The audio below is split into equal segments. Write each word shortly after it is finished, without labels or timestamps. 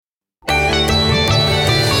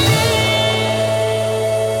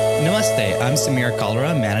Namaste, I'm Samir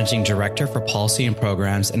Kalra, Managing Director for Policy and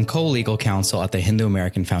Programs and Co-Legal Counsel at the Hindu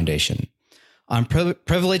American Foundation. I'm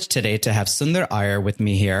privileged today to have Sundar Iyer with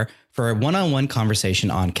me here for a one-on-one conversation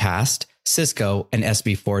on caste, Cisco, and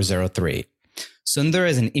SB 403. Sundar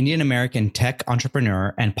is an Indian American tech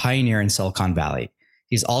entrepreneur and pioneer in Silicon Valley.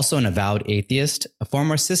 He's also an avowed atheist, a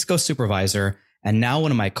former Cisco supervisor, and now one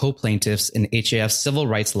of my co-plaintiffs in HAF's civil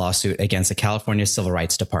rights lawsuit against the California Civil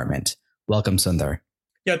Rights Department. Welcome, Sundar.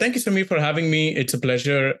 Yeah, thank you, Samir, for having me. It's a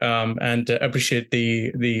pleasure and appreciate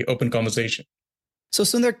the open conversation. So,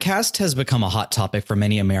 Sundar, caste has become a hot topic for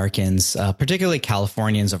many Americans, particularly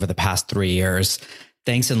Californians, over the past 3 years,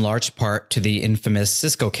 thanks in large part to the infamous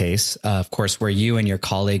Cisco case, of course, where you and your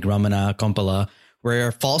colleague Ramana Kompala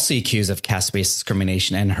were falsely accused of caste-based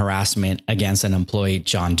discrimination and harassment against an employee,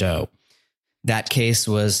 John Doe. That case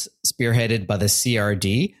was spearheaded by the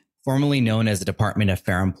CRD, formerly known as the Department of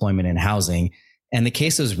Fair Employment and Housing, and the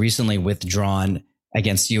case was recently withdrawn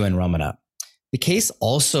against you and Ramana. The case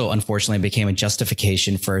also, unfortunately, became a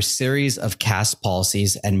justification for a series of caste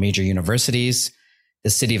policies at major universities, the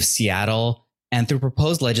city of Seattle, and through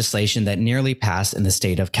proposed legislation that nearly passed in the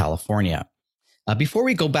state of California. Before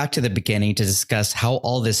we go back to the beginning to discuss how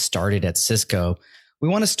all this started at Cisco, we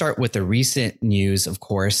want to start with the recent news, of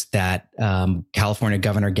course, that California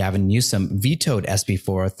Governor Gavin Newsom vetoed SB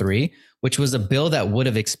 403, which was a bill that would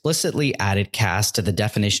have explicitly added caste to the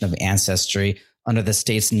definition of ancestry under the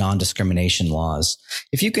state's non-discrimination laws.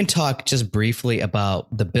 If you can talk just briefly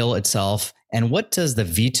about the bill itself and what does the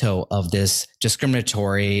veto of this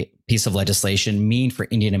discriminatory piece of legislation mean for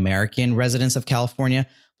Indian American residents of California,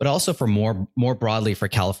 but also for more broadly for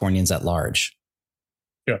Californians at large?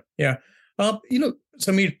 Sure. Yeah.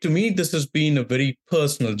 Samir, to me, this has been a very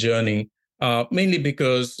personal journey, mainly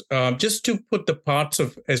because just to put the parts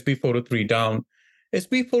of SB 403 down,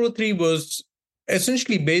 SB 403 was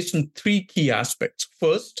essentially based on three key aspects.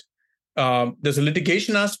 First, there's a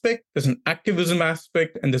litigation aspect, there's an activism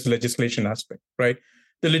aspect, and there's a legislation aspect, right?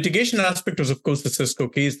 The litigation aspect was, of course, the Cisco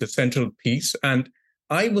case, the central piece. And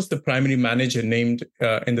I was the primary manager named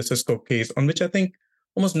in the Cisco case, on which I think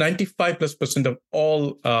almost 95% of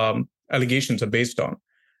all allegations are based on.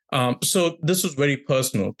 So this was very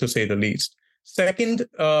personal, to say the least. Second,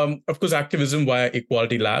 of course, activism via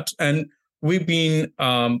Equality Labs. And we've been,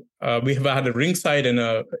 we have had a ringside and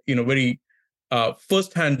a very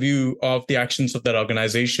first-hand view of the actions of that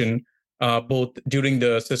organization, both during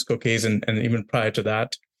the Cisco case and even prior to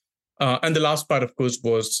that. And the last part, of course,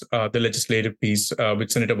 was the legislative piece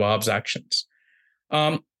with Senator Wahab's actions.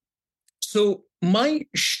 So my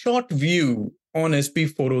short view on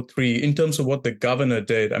SB 403 in terms of what the governor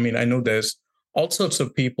did, I mean, I know there's all sorts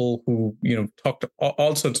of people who, talked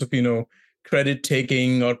all sorts of, credit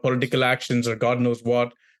taking or political actions or God knows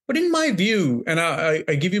what. But in my view, and I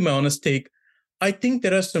give you my honest take, I think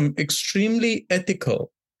there are some extremely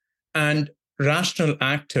ethical and rational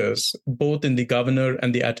actors, both in the governor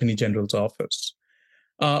and the attorney general's office.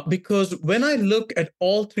 Because when I look at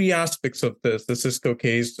all three aspects of this, the Cisco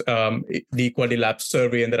case, the Equality Labs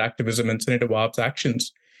survey and their activism and Senator Wahab's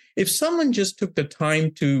actions, if someone just took the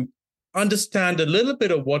time to understand a little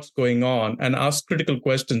bit of what's going on and ask critical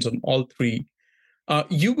questions on all three,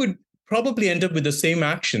 you would probably end up with the same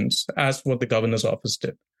actions as what the governor's office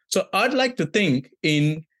did. So I'd like to think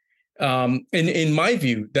in my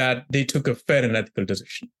view that they took a fair and ethical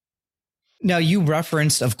decision. Now, you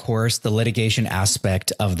referenced, of course, the litigation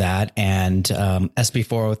aspect of that and SB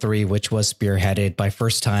 403, which was spearheaded by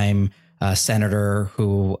first-time senator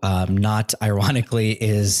who, not ironically,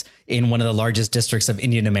 is in one of the largest districts of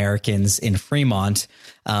Indian Americans in Fremont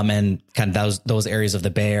and kind of those areas of the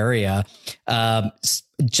Bay Area,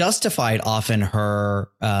 justified often her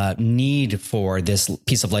need for this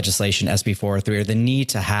piece of legislation, SB 403, or the need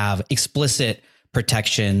to have explicit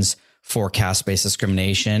protections for caste-based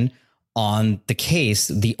discrimination on the case,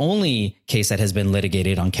 the only case that has been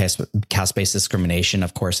litigated on caste-based discrimination,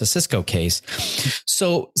 of course, the Cisco case.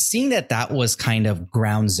 So seeing that was kind of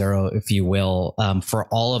ground zero, if you will, for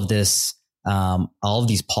all of this, all of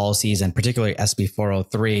these policies and particularly SB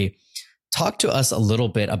 403, talk to us a little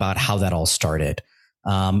bit about how that all started.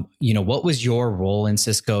 What was your role in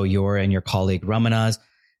Cisco, your and your colleague Ramana's?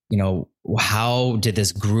 How did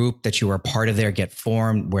this group that you were a part of there get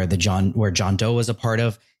formed, where John Doe was a part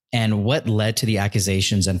of? And what led to the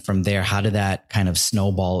accusations? And from there, how did that kind of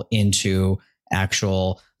snowball into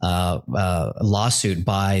actual lawsuit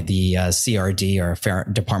by the CRD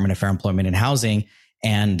or Department of Fair Employment and Housing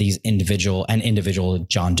and these individual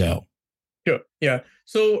John Doe? Sure. Yeah.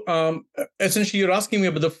 So essentially, you're asking me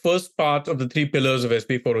about the first part of the three pillars of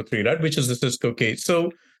SB 403, right, which is the Cisco case.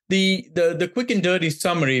 So the quick and dirty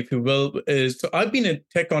summary, if you will, is so I've been a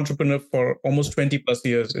tech entrepreneur for almost 20 plus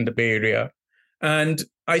years in the Bay Area. And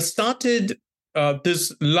I started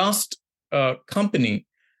this last company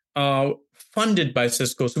funded by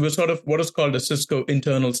Cisco. So we're sort of what is called a Cisco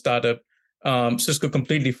internal startup. Cisco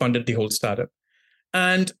completely funded the whole startup.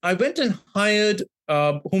 And I went and hired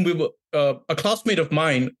a classmate of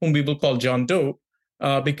mine, whom we will call John Doe,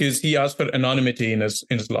 because he asked for anonymity in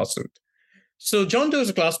his lawsuit. So John Doe is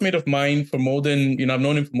a classmate of mine for more than, I've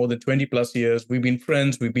known him for more than 20 plus years. We've been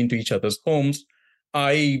friends. We've been to each other's homes.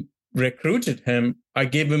 I recruited him. I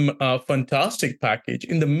gave him a fantastic package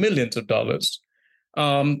in the millions of dollars.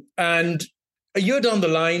 And a year down the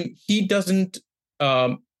line, he doesn't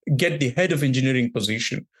get the head of engineering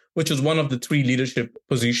position, which was one of the 3 leadership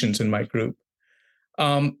positions in my group.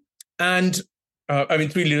 Three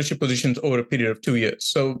leadership positions over a period of 2 years.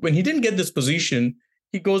 So when he didn't get this position,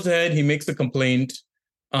 he goes ahead, he makes a complaint,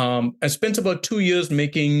 and spends about 2 years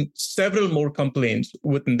making several more complaints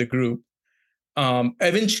within the group,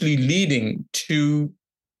 eventually leading to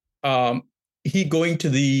he going to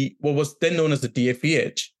what was then known as the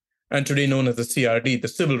DFEH, and today known as the CRD, the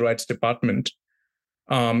Civil Rights Department,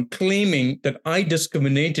 claiming that I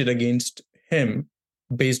discriminated against him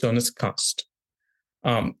based on his caste,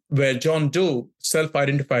 where John Doe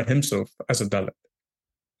self-identified himself as a Dalit,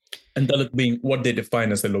 and Dalit being what they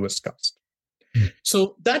define as the lowest caste.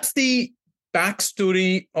 So that's the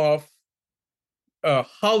backstory of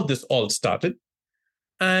how this all started.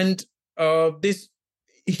 And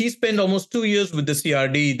he spent almost 2 years with the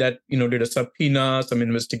CRD that, did a subpoena, some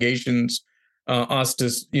investigations, asked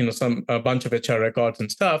us, a bunch of HR records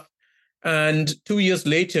and stuff. And 2 years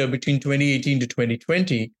later, between 2018 to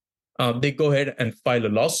 2020, they go ahead and file a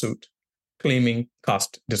lawsuit claiming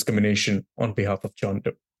caste discrimination on behalf of John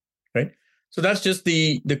Doe, right? So that's just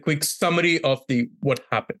the quick summary of what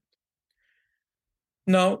happened.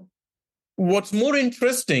 Now, what's more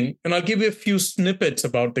interesting, and I'll give you a few snippets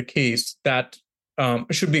about the case that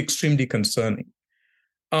should be extremely concerning.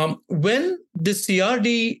 When the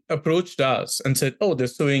CRD approached us and said, "Oh, they're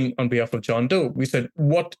suing on behalf of John Doe," we said,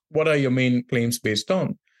 "What are your main claims based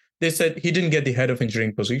on?" They said he didn't get the head of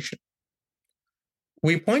engineering position.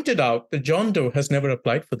 We pointed out that John Doe has never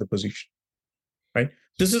applied for the position, right?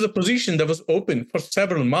 This is a position that was open for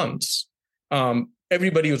several months.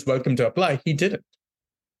 Everybody was welcome to apply. He didn't.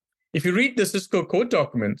 If you read the Cisco code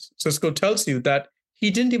documents, Cisco tells you that he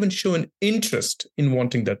didn't even show an interest in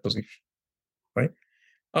wanting that position, right?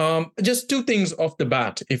 Just 2 things off the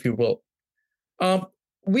bat, if you will.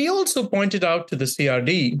 We also pointed out to the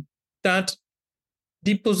CRD that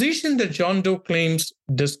the position that John Doe claims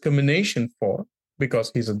discrimination for,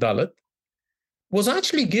 because he's a Dalit, was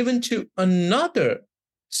actually given to another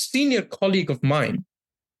senior colleague of mine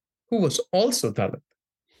who was also Dalit,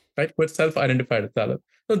 right? Who had self-identified as Dalit.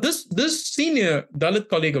 Now, this senior Dalit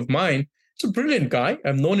colleague of mine is a brilliant guy.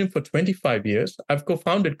 I've known him for 25 years. I've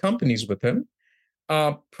co-founded companies with him.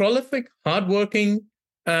 Prolific, hardworking,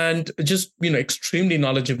 and just extremely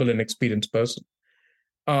knowledgeable and experienced person.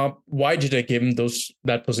 Why did I give him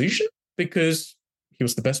that position? Because he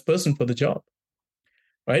was the best person for the job,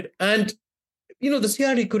 right? And the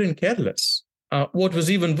CRD couldn't care less. What was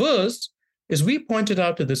even worse is we pointed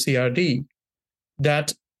out to the CRD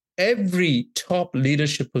that every top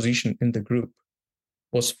leadership position in the group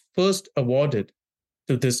was first awarded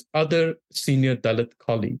to this other senior Dalit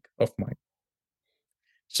colleague of mine.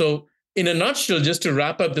 So in a nutshell, just to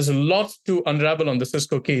wrap up, there's a lot to unravel on the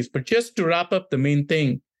Cisco case, but just to wrap up the main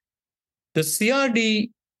thing, the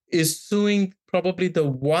CRD is suing probably the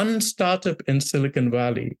one startup in Silicon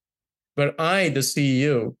Valley where I, the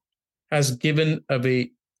CEO, has given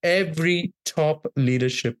away every top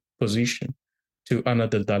leadership position to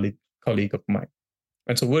another Dalit colleague of mine.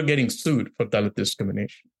 And so we're getting sued for Dalit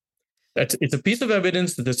discrimination. It's a piece of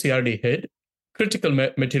evidence that the CRD hid, critical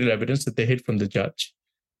material evidence that they hid from the judge,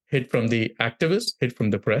 hid from the activists, hid from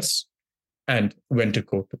the press, and went to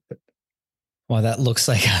court with it. Well, that looks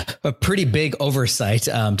like a pretty big oversight,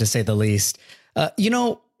 to say the least.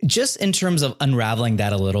 Just in terms of unraveling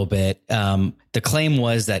that a little bit, the claim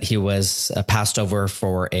was that he was passed over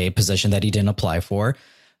for a position that he didn't apply for.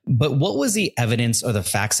 But what was the evidence or the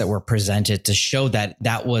facts that were presented to show that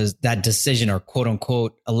that decision, or quote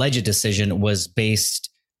unquote alleged decision, was based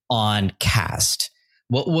on caste?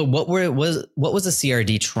 What was the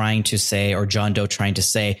CRD trying to say, or John Doe trying to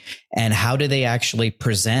say, and how did they actually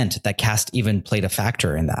present that caste even played a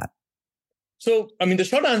factor in that? So, the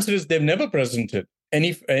short answer is they've never presented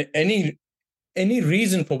any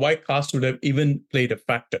reason for why caste would have even played a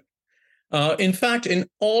factor. In fact, in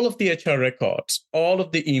all of the HR records, all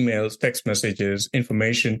of the emails, text messages,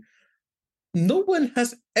 information, no one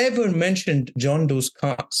has ever mentioned John Doe's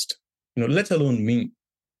caste, let alone me,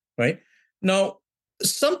 right? Now,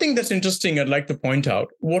 something that's interesting I'd like to point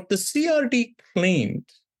out, what the CRD claimed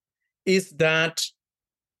is that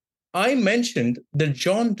I mentioned that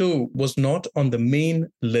John Doe was not on the main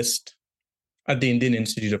list at the Indian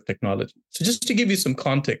Institute of Technology. So just to give you some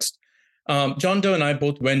context, John Doe and I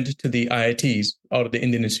both went to the IITs, or the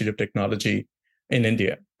Indian Institute of Technology in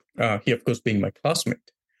India. He, of course, being my classmate.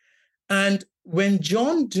 And when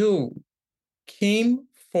John Doe came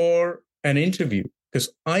for an interview, because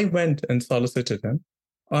I went and solicited him,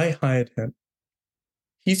 I hired him.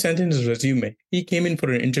 He sent in his resume. He came in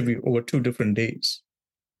for an interview over 2 different days.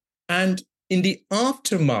 And in the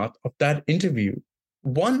aftermath of that interview,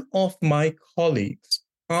 one of my colleagues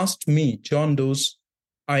asked me John Doe's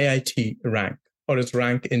IIT rank, or his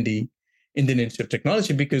rank in the Indian Institute of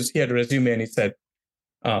Technology, because he had a resume and he said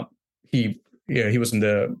he was in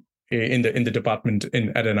the department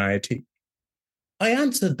at an IIT. I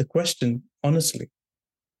answered the question honestly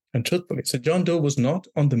and truthfully. So John Doe was not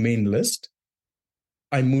on the main list.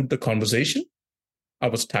 I moved the conversation. I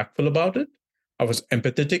was tactful about it. I was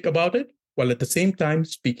empathetic about it, while at the same time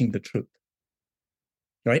speaking the truth.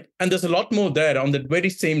 Right? And there's a lot more there. On that very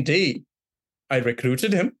same day, I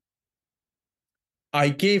recruited him. I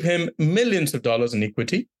gave him millions of dollars in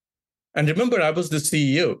equity. And remember, I was the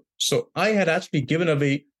CEO. So I had actually given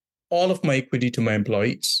away all of my equity to my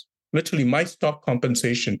employees. Literally, my stock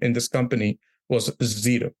compensation in this company was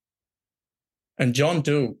 0. And John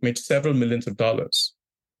Doe made several millions of dollars,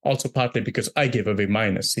 also partly because I gave away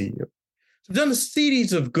mine as CEO. So I've done a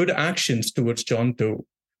series of good actions towards John Doe,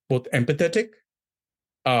 both empathetic,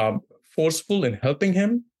 forceful in helping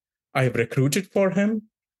him. I have recruited for him.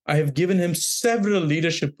 I have given him several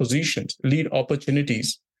leadership positions, lead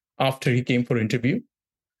opportunities after he came for interview.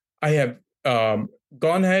 I have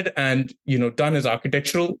gone ahead and done his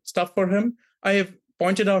architectural stuff for him. I have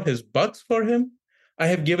pointed out his bugs for him. I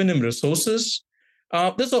have given him resources.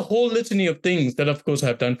 There's a whole litany of things that, of course,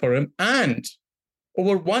 I've done for him. And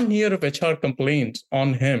over 1 year of HR complaints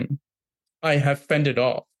on him, I have fended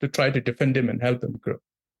off to try to defend him and help him grow.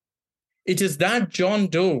 It is that John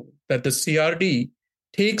Doe that the CRD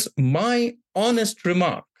takes my honest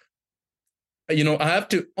remark. I have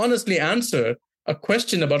to honestly answer a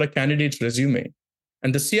question about a candidate's resume.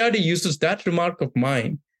 And the CRD uses that remark of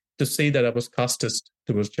mine to say that I was casteist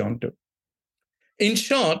towards John Doe. In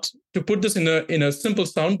short, to put this in a simple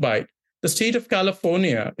soundbite, the state of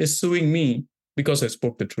California is suing me because I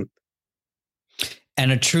spoke the truth.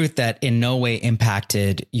 And a truth that in no way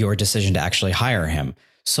impacted your decision to actually hire him.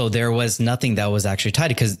 So there was nothing that was actually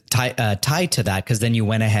tied to that, because then you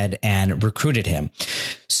went ahead and recruited him.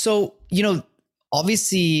 So,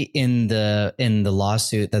 obviously in the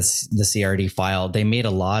lawsuit that's the CRD filed, they made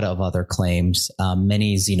a lot of other claims,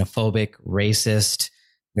 many xenophobic, racist,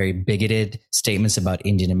 very bigoted statements about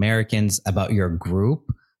Indian Americans, about your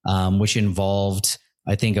group, which involved,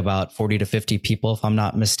 I think, about 40 to 50 people, if I'm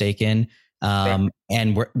not mistaken, and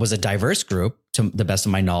was a diverse group to the best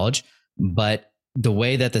of my knowledge. But the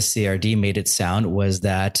way that the CRD made it sound was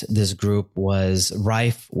that this group was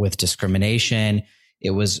rife with discrimination. It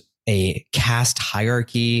was a caste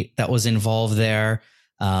hierarchy that was involved there,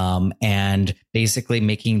 and basically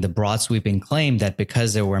making the broad sweeping claim that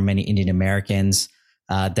because there were many Indian Americans,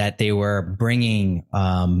 that they were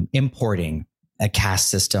importing a caste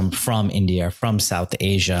system from India, from South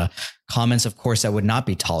Asia. Comments, of course, that would not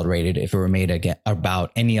be tolerated if it were made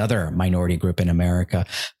about any other minority group in America.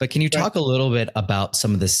 But can you talk a little bit about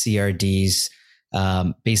some of the CRD's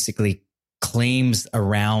basically claims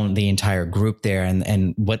around the entire group there,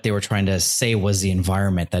 and what they were trying to say was the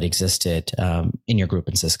environment that existed in your group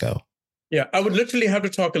in Cisco? Yeah, I would literally have to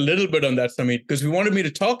talk a little bit on that, Samit, because if you wanted me to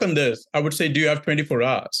talk on this, I would say, do you have 24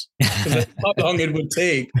 hours? Because that's how long it would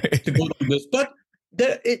take to go through this. But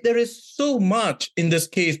there is so much in this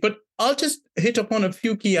case, but I'll just hit upon a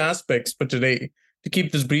few key aspects for today to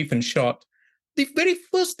keep this brief and short. The very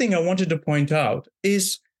first thing I wanted to point out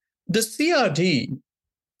is the CRD,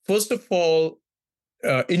 first of all,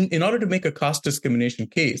 in order to make a caste discrimination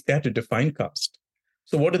case, they had to define caste.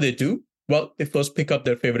 So what do? Well, they first pick up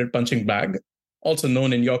their favorite punching bag, also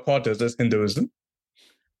known in your quarters as Hinduism,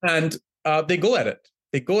 and they go at it.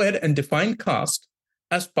 They go ahead and define caste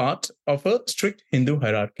as part of a strict Hindu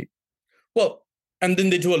hierarchy. Well, and then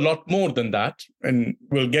they do a lot more than that, and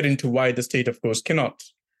we'll get into why the state, of course, cannot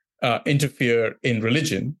interfere in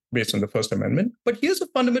religion based on the First Amendment. But here's a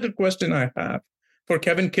fundamental question I have for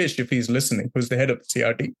Kevin Kish, if he's listening, who's the head of the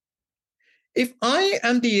CRD. If I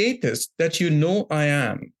am the atheist that you know I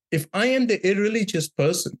am, if I am the irreligious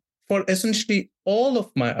person for essentially all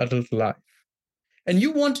of my adult life, and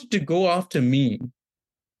you wanted to go after me,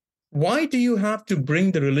 why do you have to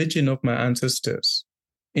bring the religion of my ancestors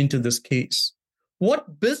into this case?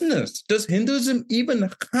 What business does Hinduism even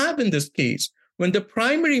have in this case when the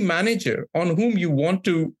primary manager on whom you want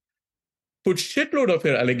to put shitload of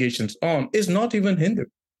your allegations on is not even Hindu?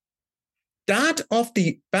 That off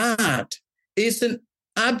the bat is an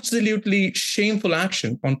absolutely shameful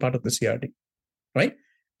action on part of the CRD, right?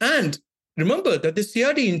 And remember that the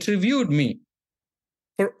CRD interviewed me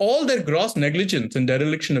for all their gross negligence and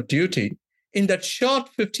dereliction of duty in that short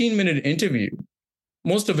 15-minute interview,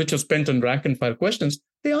 most of which was spent on rank and file questions.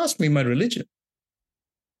 They asked me my religion.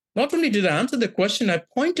 Not only did I answer the question, I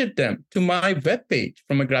pointed them to my webpage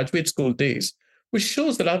from my graduate school days, which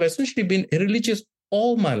shows that I've essentially been irreligious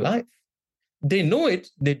all my life. They know it.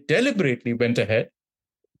 They deliberately went ahead,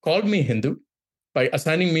 called me Hindu by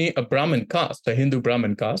assigning me a Brahmin caste, a Hindu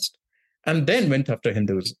Brahmin caste, and then went after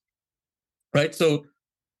Hinduism, right? So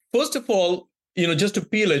first of all, just to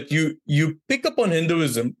peel it, you pick up on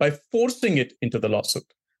Hinduism by forcing it into the lawsuit.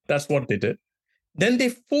 That's what they did. Then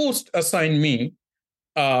they assign me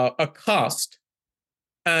a caste,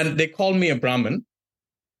 and they call me a Brahmin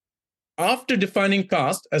after defining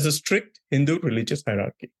caste as a strict Hindu religious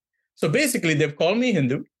hierarchy. So basically, they've called me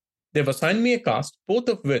Hindu, they've assigned me a caste, both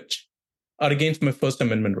of which are against my First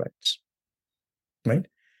Amendment rights, right?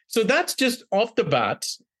 So that's just off the bat.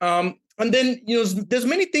 And then, there's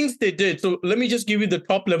many things they did. So let me just give you the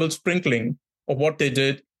top level sprinkling of what they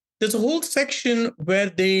did. There's a whole section where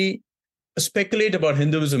they speculate about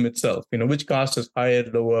Hinduism itself, which caste is higher,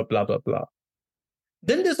 lower, blah, blah, blah.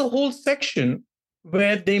 Then there's a whole section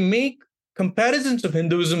where they make comparisons of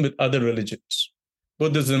Hinduism with other religions,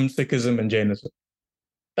 Buddhism, Sikhism, and Jainism.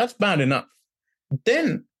 That's bad enough.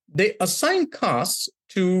 Then they assign castes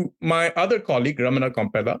to my other colleague, Ramana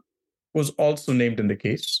Kompella, who was also named in the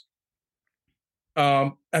case.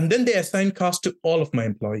 And then they assign caste to all of my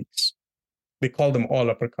employees. They call them all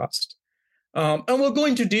upper caste. And we'll go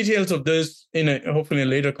into details of this hopefully in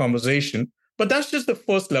a later conversation. But that's just the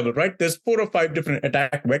first level, right? There's 4 or 5 different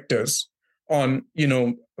attack vectors on,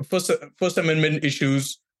 First Amendment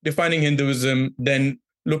issues, defining Hinduism, then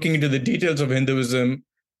looking into the details of Hinduism,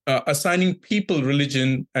 assigning people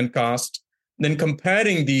religion and caste, then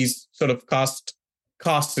comparing these sort of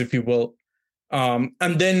castes, if you will,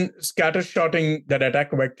 and then scattershotting that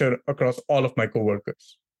attack vector across all of my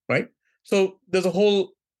coworkers, right? So there's a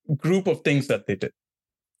whole group of things that they did.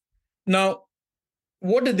 Now,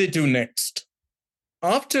 what did they do next?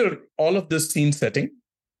 After all of this scene setting,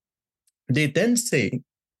 they then say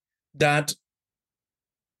that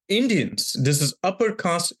Indians, this is upper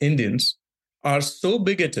caste Indians, are so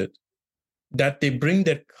bigoted that they bring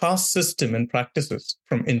their caste system and practices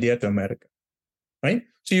from India to America, right?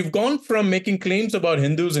 So you've gone from making claims about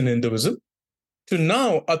Hindus and Hinduism to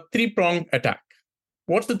now a 3-pronged attack.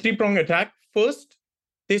 What's the 3-pronged attack? First,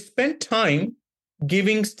 they spent time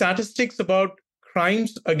giving statistics about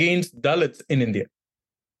crimes against Dalits in India,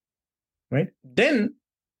 right? Then,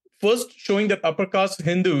 first showing that upper caste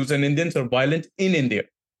Hindus and Indians are violent in India.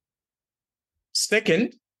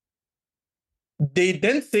 Second, they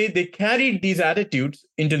then say they carried these attitudes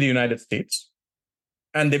into the United States.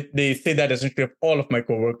 And they say that essentially of all of my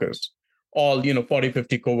coworkers, all, 40,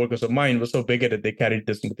 50 coworkers of mine were so bigoted they carried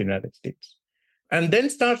this into the United States. And then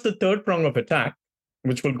starts the third prong of attack,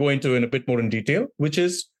 which we'll go into in a bit more in detail, which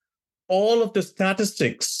is all of the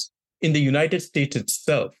statistics in the United States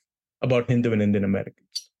itself about Hindu and Indian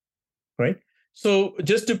Americans, right? So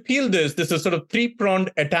just to peel this is sort of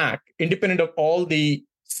 3-pronged attack, independent of all the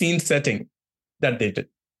scene setting that they did.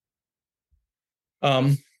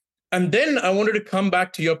 And then I wanted to come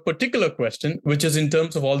back to your particular question, which is in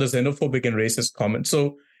terms of all the xenophobic and racist comments.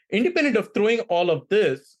 So independent of throwing all of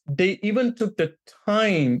this, they even took the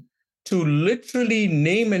time to literally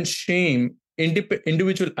name and shame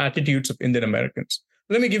individual attitudes of Indian Americans.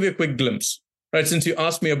 Let me give you a quick glimpse, right? Since you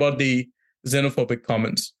asked me about the xenophobic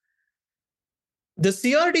comments. The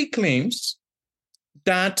CRD claims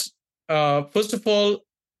that, first of all,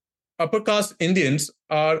 upper caste Indians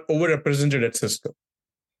are overrepresented at Cisco.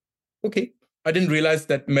 Okay, I didn't realize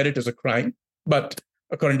that merit is a crime, but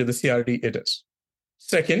according to the CRD, it is.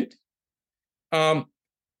 Second,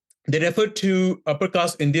 they refer to upper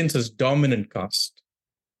caste Indians as dominant caste,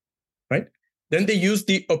 right? Then they use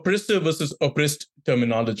the oppressor versus oppressed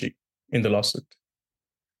terminology in the lawsuit.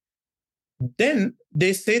 Then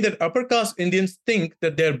they say that upper caste Indians think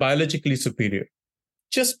that they're biologically superior.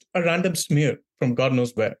 Just a random smear from God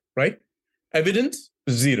knows where, right? Evidence,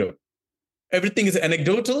 zero. everything is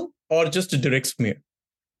anecdotal or just a direct smear.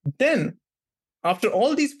 Then, after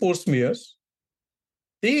all these 4 smears,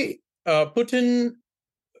 they put in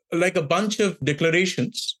like a bunch of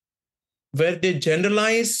declarations where they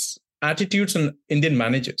generalize attitudes on Indian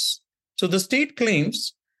managers. So the state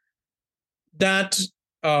claims that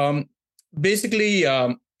basically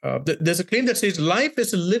there's a claim that says life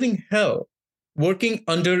is a living hell working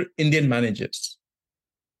under Indian managers.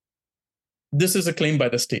 This is a claim by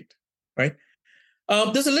the state, right?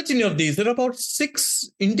 There's a litany of these. There are about 6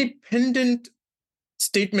 independent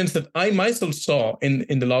statements that I myself saw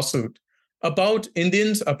in the lawsuit about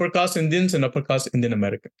Indians, upper caste Indians, and upper caste Indian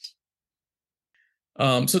Americans.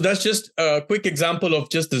 So that's just a quick example of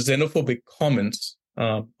just the xenophobic comments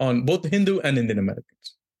on both Hindu and Indian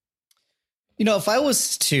Americans. If I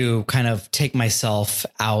was to kind of take myself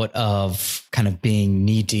out of kind of being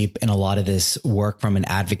knee deep in a lot of this work from an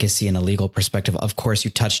advocacy and a legal perspective, of course,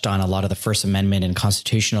 you touched on a lot of the First Amendment and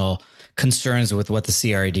constitutional concerns with what the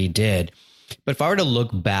CRD did. But if I were to look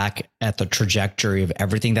back at the trajectory of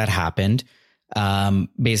everything that happened,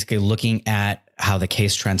 basically looking at how the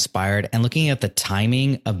case transpired and looking at the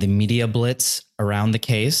timing of the media blitz around the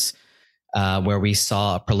case, where we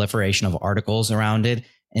saw a proliferation of articles around it.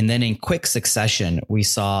 And then in quick succession, we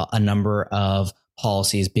saw a number of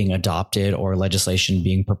policies being adopted or legislation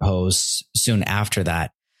being proposed soon after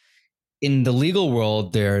that. In the legal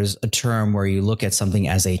world, there's a term where you look at something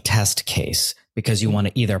as a test case because you want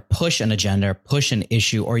to either push an agenda, push an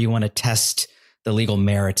issue, or you want to test the legal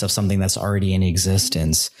merits of something that's already in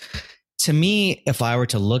existence. To me, if I were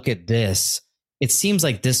to look at this, it seems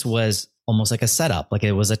like this was almost like a setup, like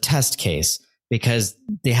it was a test case, because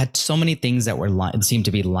they had so many things that seemed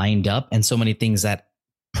to be lined up and so many things that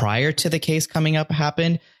prior to the case coming up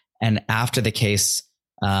happened. And after the case,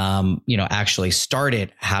 actually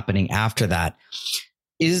started happening after that.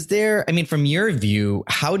 Is there, from your view,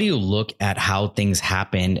 how do you look at how things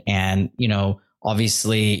happened? And,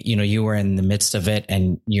 obviously, you were in the midst of it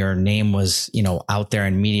and your name was, out there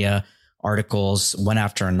in media articles, one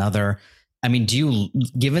after another. Do you,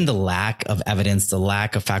 given the lack of evidence, the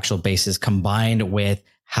lack of factual basis combined with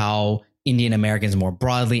how Indian Americans more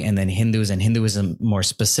broadly and then Hindus and Hinduism more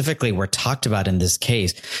specifically were talked about in this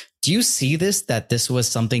case, do you see that this was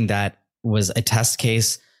something that was a test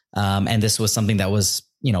case and this was something that was,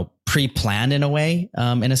 pre-planned in a way,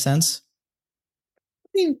 in a sense?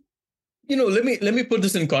 Let me put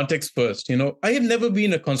this in context first. I have never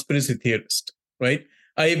been a conspiracy theorist, right?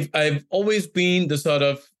 I've always been the sort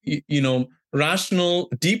of, rational,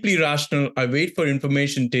 deeply rational. I wait for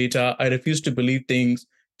information, data. I refuse to believe things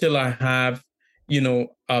till I have,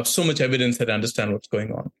 so much evidence that I understand what's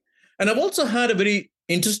going on. And I've also had a very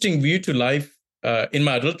interesting view to life, in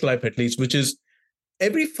my adult life at least, which is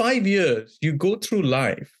every 5 years you go through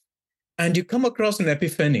life and you come across an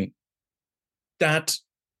epiphany that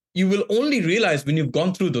you will only realize when you've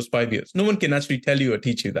gone through those 5 years. No one can actually tell you or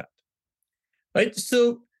teach you that. Right.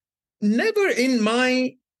 So never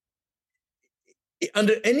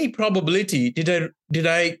under any probability did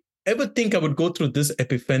I ever think I would go through this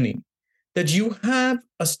epiphany that you have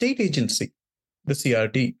a state agency, the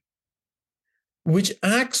CRD, which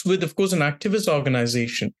acts with, of course, an activist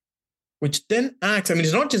organization, which then acts.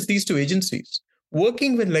 It's not just these 2 agencies,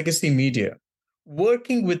 working with legacy media,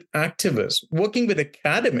 working with activists, working with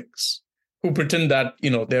academics who pretend that,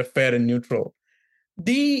 they're fair and neutral.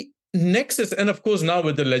 The nexus, and of course now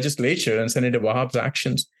with the legislature and Senator Wahab's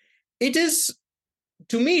actions,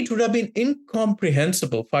 to me, it would have been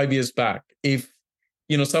incomprehensible 5 years back if,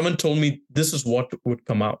 someone told me this is what would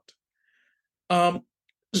come out.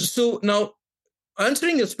 So now,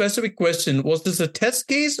 answering your specific question, was this a test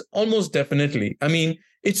case? Almost definitely.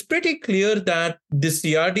 It's pretty clear that the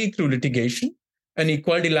CRD through litigation and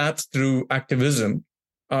Equality Labs through activism,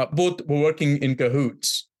 both were working in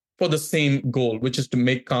cahoots for the same goal, which is to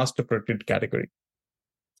make caste a protected category.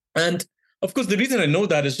 And of course, the reason I know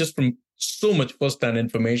that is just from so much first-hand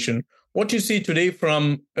information. What you see today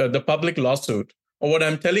from the public lawsuit, or what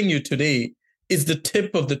I'm telling you today, is the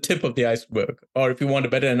tip of the iceberg. Or if you want a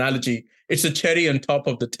better analogy, it's a cherry on top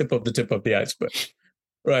of the tip of the iceberg,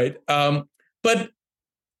 right? But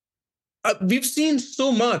we've seen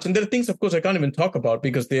so much, and there are things, of course, I can't even talk about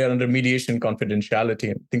because they are under mediation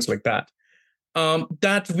confidentiality and things like that.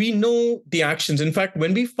 That we know the actions. In fact,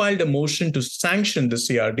 when we filed a motion to sanction the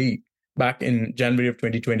CRD back in January of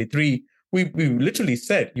 2023, we literally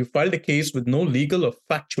said, you filed a case with no legal or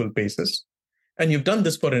factual basis, and you've done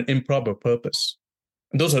this for an improper purpose.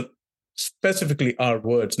 And those are specifically our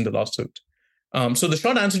words in the lawsuit. So the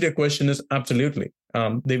short answer to your question is absolutely.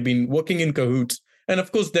 They've been working in cahoots. And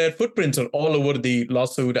of course, their footprints are all over the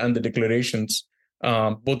lawsuit and the declarations,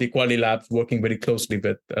 both the Equality Labs working very closely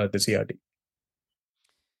with the CRD.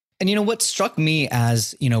 And, what struck me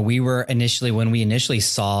as, when we initially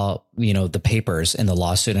saw, the papers in the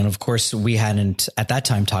lawsuit, and of course we hadn't at that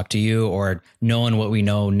time talked to you or known what we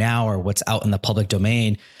know now or what's out in the public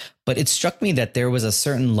domain. But it struck me that there was a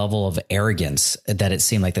certain level of arrogance that it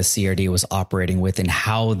seemed like the CRD was operating with in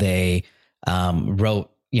how they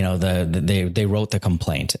wrote, they wrote the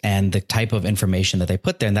complaint and the type of information that they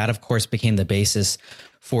put there. And that, of course, became the basis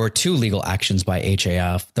for two legal actions by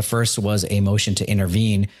HAF. The first was a motion to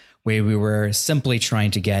intervene, where we were simply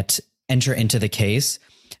trying to enter into the case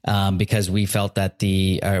because we felt that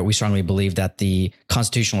we strongly believed that the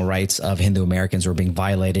constitutional rights of Hindu Americans were being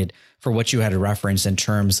violated for what you had referenced in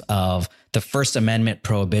terms of the First Amendment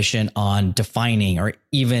prohibition on defining or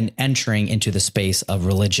even entering into the space of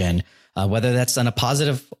religion, whether that's on a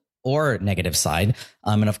positive or negative side.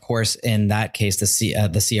 And of course, in that case, the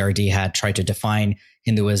CRD had tried to define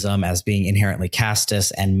Hinduism as being inherently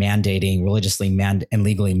casteist and religiously and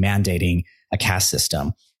legally mandating a caste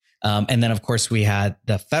system. And then, of course, we had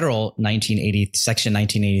the federal Section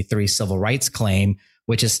 1983 civil rights claim,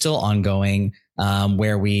 which is still ongoing,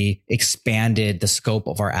 where we expanded the scope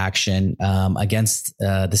of our action against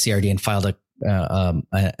the CRD and filed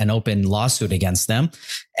an open lawsuit against them,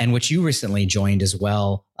 and which you recently joined as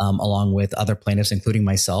well, along with other plaintiffs, including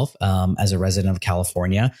myself, as a resident of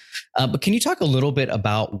California. But can you talk a little bit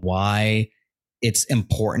about why it's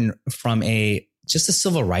important from just a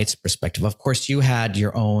civil rights perspective? Of course, you had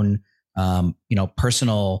your own,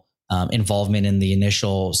 personal involvement in the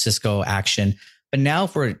initial Cisco action, but now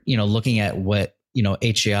if we're, looking at what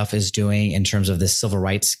HAF is doing in terms of this civil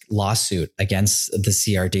rights lawsuit against the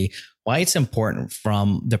CRD, why it's important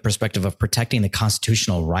from the perspective of protecting the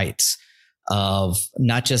constitutional rights of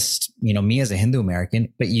not just, me as a Hindu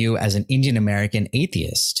American, but you as an Indian American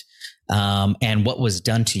atheist, and what was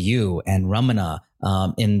done to you and Ramana,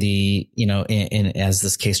 as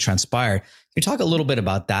this case transpired. Can you talk a little bit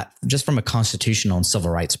about that just from a constitutional and civil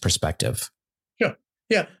rights perspective? Sure.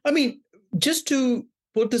 Yeah. I mean, just to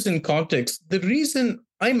put this in context, the reason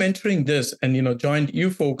I'm entering this and, joined you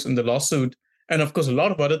folks in the lawsuit, and of course, a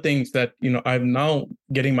lot of other things that, I'm now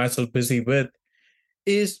getting myself busy with,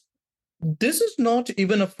 is this is not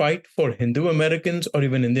even a fight for Hindu Americans or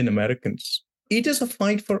even Indian Americans. It is a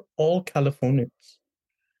fight for all Californians.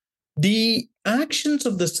 The actions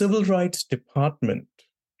of the Civil Rights Department,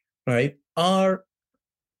 right, are,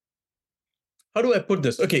 how do I put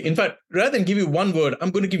this? Okay, in fact, rather than give you one word,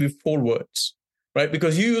 I'm going to give you 4 words, right?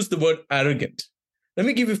 Because you used the word arrogant. Let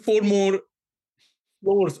me give you 4 more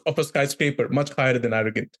floors of a skyscraper, much higher than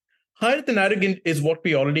arrogant. Higher than arrogant is what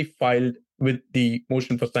we already filed with the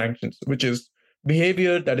motion for sanctions, which is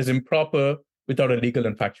behavior that is improper without a legal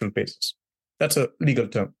and factual basis. That's a legal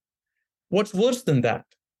term. What's worse than that?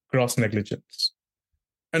 Gross negligence.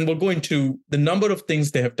 And we'll go into the number of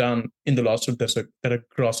things they have done in the lawsuit that are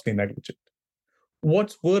grossly negligent.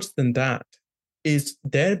 What's worse than that is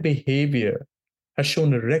their behavior has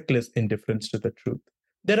shown a reckless indifference to the truth.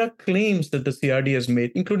 There are claims that the CRD has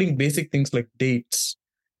made, including basic things like dates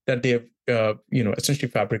that they have,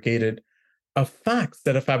 essentially fabricated, facts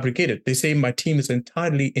that are fabricated. They say my team is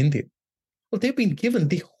entirely Indian. Well, they've been given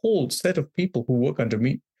the whole set of people who work under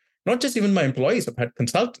me. Not just even my employees. I've had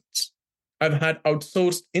consultants. I've had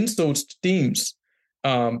outsourced, insourced teams,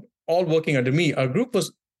 all working under me. Our group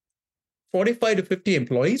was 45 to 50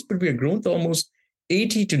 employees, but we have grown to almost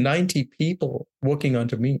 80 to 90 people working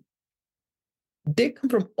under me. They come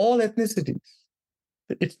from all ethnicities.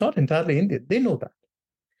 It's not entirely Indian. They know that.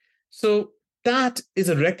 So that is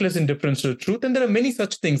a reckless indifference to the truth. And there are many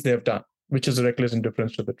such things they have done, which is a reckless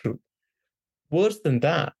indifference to the truth. Worse than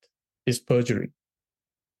that is perjury,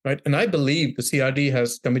 right? And I believe the CRD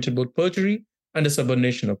has committed both perjury and a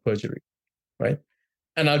subordination of perjury, right?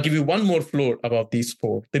 And I'll give you one more floor about these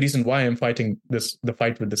 4. The reason why I'm fighting the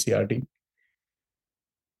fight with the CRD.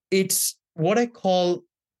 It's what I call,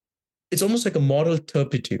 it's almost like a moral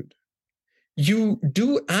turpitude. You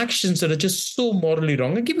do actions that are just so morally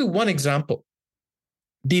wrong. I'll give you one example.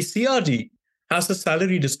 The CRD has a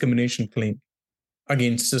salary discrimination claim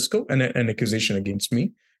against Cisco and an accusation against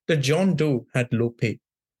me that John Doe had low pay.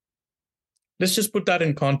 Let's just put that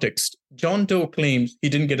in context. John Doe claims he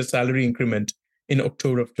didn't get a salary increment in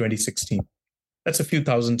October of 2016. That's a few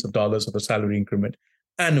thousands of dollars of a salary increment,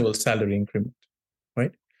 annual salary increment,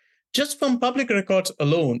 right? Just from public records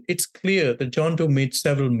alone, it's clear that John Doe made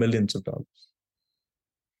several millions of dollars.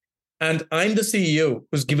 And I'm the CEO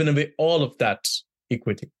who's given away all of that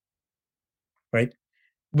equity, right?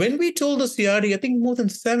 When we told the CRD, I think more than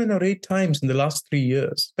 7 or 8 times in the last 3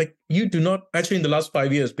 years, like you do not, actually in the last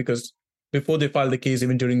 5 years, because before they filed the case,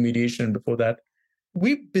 even during mediation, before that,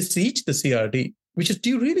 we beseeched the CRD, which is, do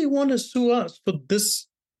you really want to sue us for this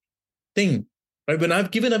thing, right? When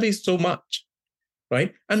I've given away so much,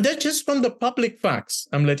 right? And that's just from the public facts,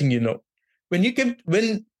 I'm letting you know. Even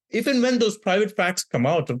when those private facts come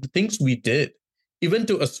out of the things we did, even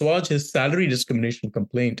to assuage his salary discrimination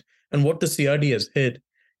complaint and what the CRD has hid,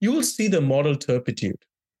 you will see the moral turpitude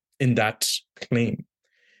in that claim.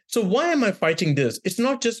 So why am I fighting this? It's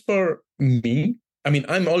not just for me. I mean,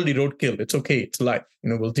 I'm already roadkill. It's okay. It's life.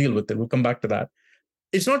 We'll deal with it. We'll come back to that.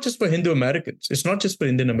 It's not just for Hindu Americans. It's not just for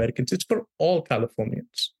Indian Americans. It's for all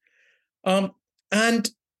Californians. And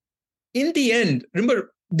in the end,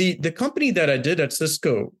 remember, the company that I did at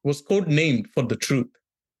Cisco was codenamed for the truth,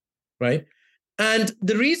 right? And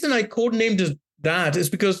the reason I codenamed that is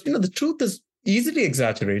because, the truth is easily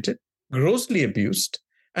exaggerated, grossly abused,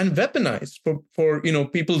 and weaponized for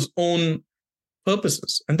people's own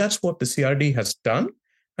purposes. And that's what the CRD has done.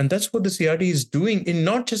 And that's what the CRD is doing in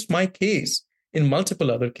not just my case, in multiple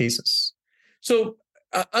other cases. So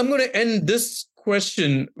I'm going to end this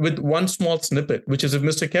question with one small snippet, which is, if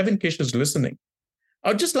Mr. Kevin Kish is listening,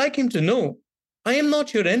 I'd just like him to know, I am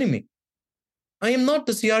not your enemy. I am not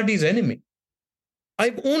the CRD's enemy.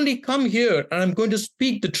 I've only come here and I'm going to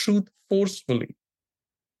speak the truth forcefully.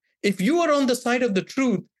 If you are on the side of the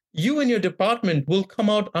truth, you and your department will come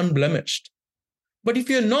out unblemished. But if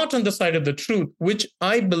you're not on the side of the truth, which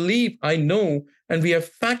I believe, I know, and we have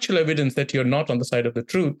factual evidence that you're not on the side of the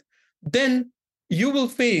truth, then you will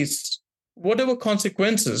face whatever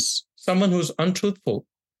consequences someone who's untruthful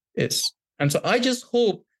is. And so I just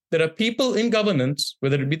hope there are people in governance,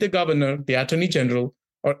 whether it be the governor, the attorney general,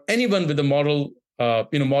 or anyone with the moral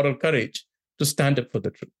courage to stand up for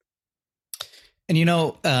the truth.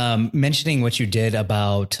 And, mentioning what you did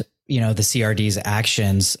about, the CRD's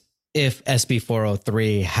actions, if SB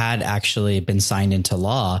 403 had actually been signed into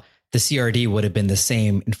law, the CRD would have been the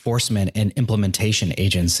same enforcement and implementation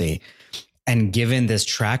agency. And given this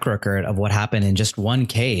track record of what happened in just one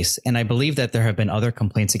case, and I believe that there have been other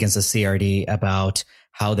complaints against the CRD about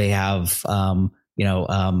how they have,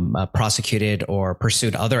 prosecuted or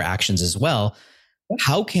pursued other actions as well.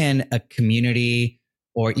 How can a community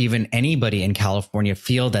or even anybody in California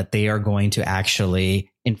feel that they are going to actually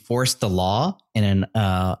enforce the law in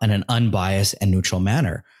an unbiased and neutral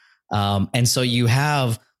manner? And so you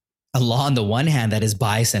have a law on the one hand that is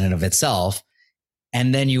biased in and of itself,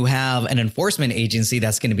 and then you have an enforcement agency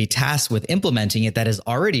that's going to be tasked with implementing it that has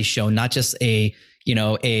already shown not just a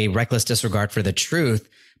reckless disregard for the truth,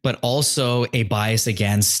 but also a bias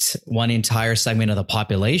against one entire segment of the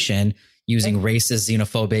population using racist,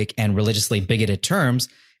 xenophobic, and religiously bigoted terms.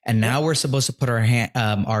 And now we're supposed to put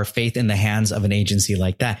our faith in the hands of an agency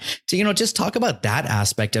like that. So, just talk about that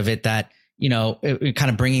aspect of it, that, it kind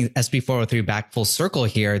of bringing SB 403 back full circle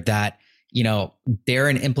here, that, they're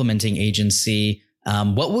an implementing agency.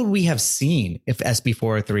 What would we have seen if SB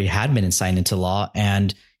 403 had been signed into law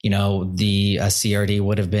and, the CRD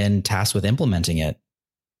would have been tasked with implementing it?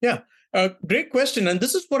 Yeah, great question. And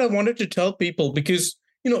this is what I wanted to tell people because,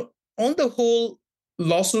 on the whole,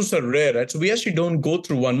 lawsuits are rare, right? So we actually don't go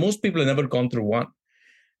through one. Most people have never gone through one.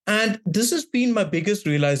 And this has been my biggest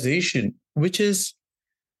realization, which is,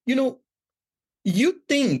 you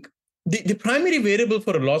think the primary variable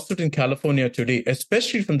for a lawsuit in California today,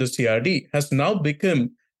 especially from the CRD, has now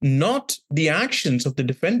become not the actions of the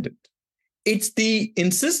defendant. It's the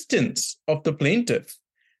insistence of the plaintiff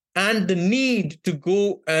and the need to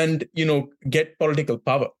go and, get political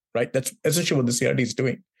power, right? That's essentially what the CRD is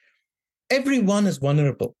doing. Everyone is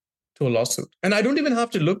vulnerable to a lawsuit. And I don't even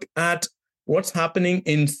have to look at what's happening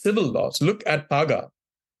in civil laws. Look at PAGA,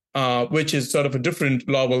 which is sort of a different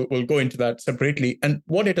law. We'll go into that separately. And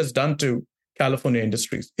what it has done to California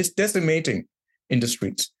industries. It's decimating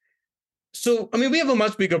industries. So, we have a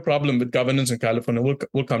much bigger problem with governance in California.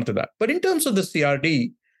 We'll come to that. But in terms of the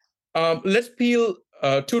CRD, let's peel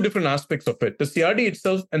two different aspects of it. The CRD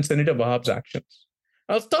itself and Senator Wahab's actions.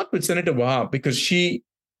 I'll start with Senator Wahab because she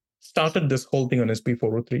started this whole thing on SB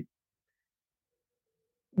 403.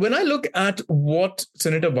 When I look at what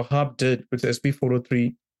Senator Wahab did with SB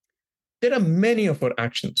 403, there are many of her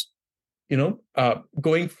actions,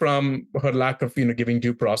 going from her lack of, giving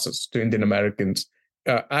due process to Indian Americans,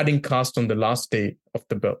 adding caste on the last day of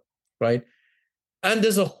the bill, right? And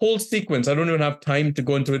there's a whole sequence. I don't even have time to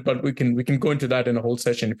go into it, but we can go into that in a whole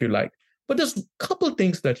session if you like. But there's a couple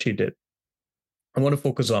things that she did I want to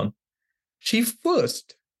focus on. She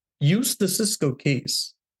first used the Cisco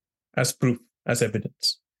case as proof, as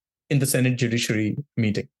evidence. in the Senate Judiciary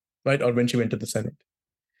meeting, right? Or when she went to the Senate.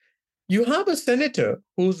 You have a senator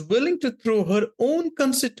who's willing to throw her own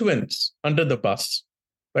constituents under the bus,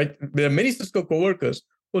 right? There are many Cisco coworkers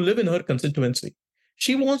who live in her constituency.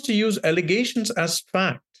 She wants to use allegations as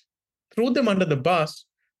fact, throw them under the bus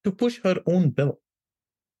to push her own bill.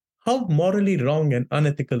 How morally wrong and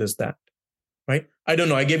unethical is that, right? I don't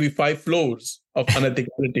know. I gave you 5 floors of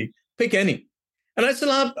unethicality. Pick any. And I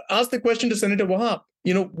still have asked the question to Senator Wahab,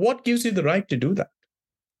 what gives you the right to do that?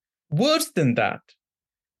 Worse than that,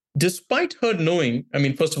 despite her knowing,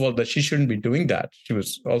 first of all, that she shouldn't be doing that, she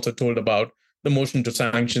was also told about the motion to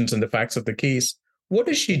sanctions and the facts of the case. What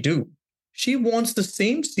does she do? She wants the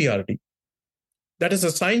same CRD that has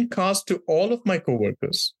assigned caste to all of my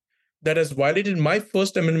coworkers, that has violated my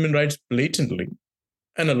First Amendment rights blatantly,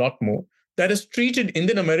 and a lot more, that has treated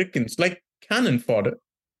Indian Americans like cannon fodder,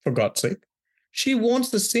 for God's sake. She wants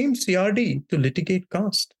the same CRD to litigate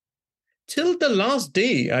caste. Till the last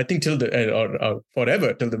day, I think or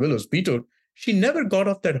forever, till the will was vetoed, she never got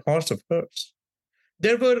off that horse of hers.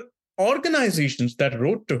 There were organizations that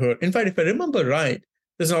wrote to her. In fact, if I remember right,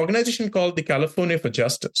 there's an organization called the California for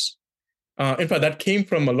Justice. In fact, that came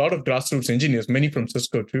from a lot of grassroots engineers, many from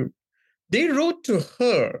Cisco too. They wrote to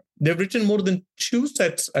her. They've written more than 2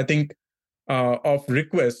 sets, I think, of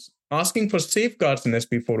requests asking for safeguards in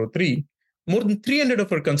SB 403. More than 300 of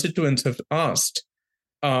her constituents have asked,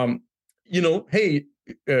 hey,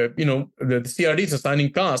 the CRD is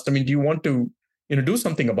assigning caste. Do you want to, do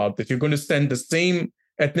something about this? You're going to send the same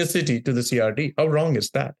ethnicity to the CRD. How wrong is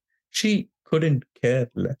that? She couldn't care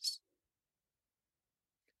less.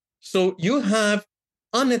 So you have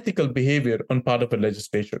unethical behavior on part of a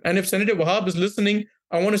legislature. And if Senator Wahab is listening,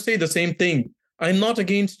 I want to say the same thing. I'm not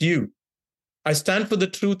against you. I stand for the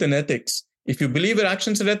truth and ethics. If you believe your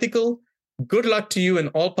actions are ethical, good luck to you and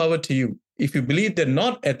all power to you. If you believe they're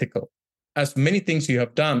not ethical, as many things you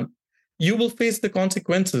have done, you will face the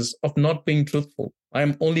consequences of not being truthful. I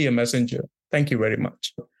am only a messenger. Thank you very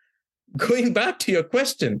much. Going back to your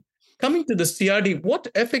question, coming to the CRD, what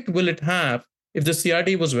effect will it have if the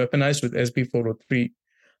CRD was weaponized with SB 403?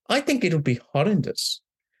 I think it would be horrendous.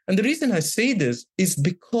 And the reason I say this is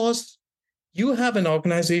because you have an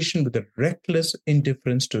organization with a reckless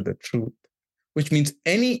indifference to the truth, which means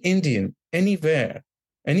any Indian, anywhere,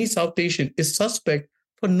 any South Asian is suspect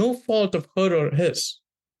for no fault of her or his,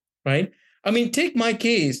 right? Take my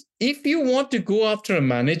case. If you want to go after a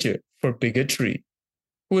manager for bigotry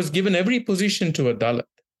who has given every position to a Dalit,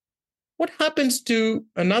 what happens to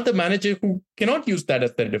another manager who cannot use that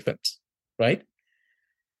as their defense, right?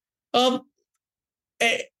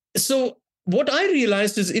 So what I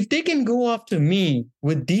realized is if they can go after me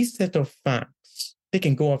with these set of facts, they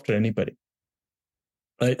can go after anybody,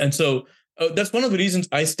 right? And so that's one of the reasons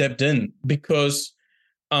I stepped in, because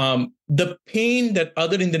the pain that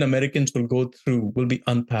other Indian Americans will go through will be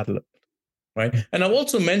unparalleled, right? And I've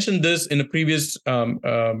also mentioned this in a previous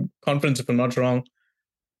conference, if I'm not wrong.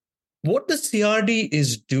 What the CRD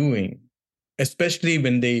is doing, especially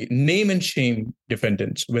when they name and shame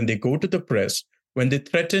defendants, when they go to the press, when they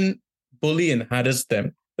threaten, bully, and harass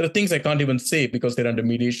them, there are things I can't even say because they're under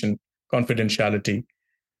mediation confidentiality.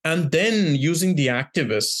 And then using the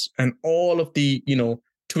activists and all of the,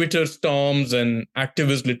 Twitter storms and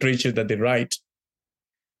activist literature that they write,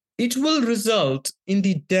 it will result in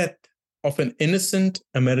the death of an innocent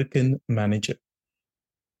American manager.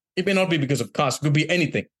 It may not be because of caste, it could be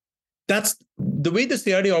anything. That's the way the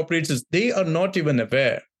CRD operates, is they are not even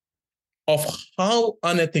aware of how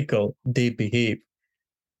unethical they behave.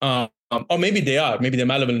 Or maybe they are, maybe they're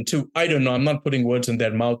malevolent too. I don't know. I'm not putting words in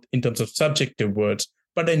their mouth in terms of subjective words,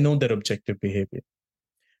 but I know their objective behavior.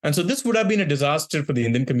 And so this would have been a disaster for the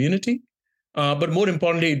Indian community. But more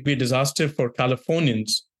importantly, it'd be a disaster for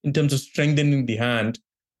Californians in terms of strengthening the hand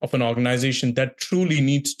of an organization that truly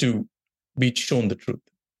needs to be shown the truth.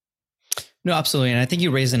 No, absolutely. And I think you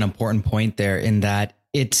raised an important point there in that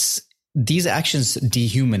these actions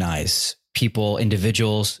dehumanize people,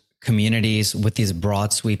 individuals, communities with these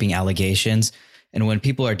broad sweeping allegations. And when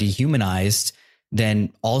people are dehumanized,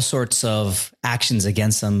 then all sorts of actions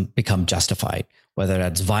against them become justified, whether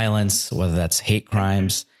that's violence, whether that's hate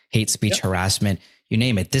crimes, hate speech, harassment, you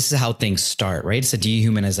name it. This is how things start, right? It's a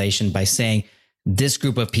dehumanization by saying this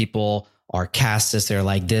group of people are castes, they're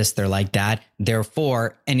like this, they're like that.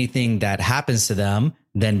 Therefore, anything that happens to them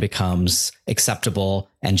then becomes acceptable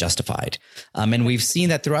and justified. And we've seen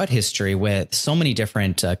that throughout history with so many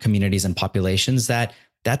different communities and populations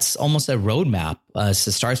that's almost a roadmap. It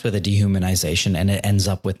starts with a dehumanization and it ends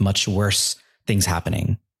up with much worse things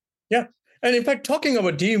happening. Yeah. And in fact, talking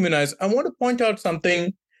about dehumanize, I want to point out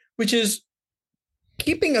something, which is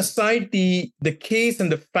keeping aside the case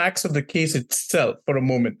and the facts of the case itself for a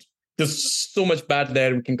moment, there's so much bad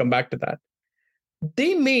there. We can come back to that.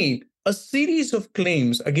 They made a series of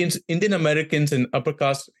claims against Indian Americans and upper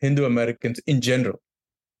caste Hindu Americans in general,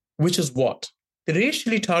 which is what? They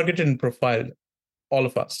racially targeted and profiled all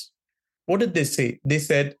of us. What did they say? They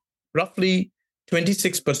said roughly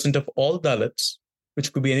 26% of all Dalits,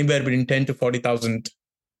 which could be anywhere between 10 to 40,000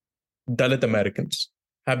 Dalit Americans,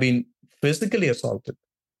 have been physically assaulted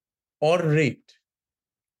or raped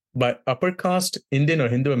by upper caste Indian or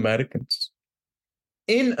Hindu Americans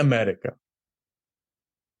in America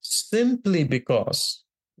simply because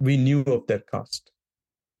we knew of their caste,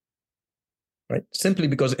 right? Simply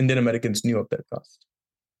because Indian Americans knew of their caste.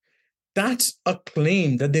 That's a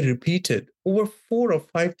claim that they repeated over 4 or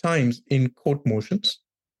 5 times in court motions,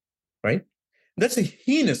 right? That's a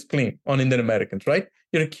heinous claim on Indian Americans, right?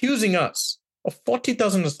 You're accusing us of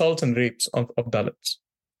 40,000 assaults and rapes of Dalits,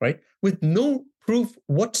 right? With no proof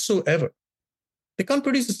whatsoever. They can't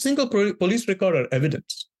produce a single police record or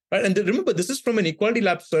evidence, right? And remember, this is from an Equality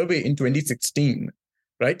Lab survey in 2016,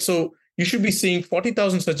 right? So you should be seeing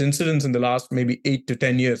 40,000 such incidents in the last maybe 8 to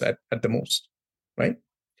 10 years at the most, right?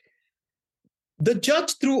 The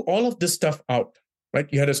judge threw all of this stuff out, right?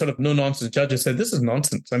 You had a sort of no-nonsense judge who said, this is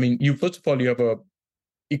nonsense. I mean, first of all, you have a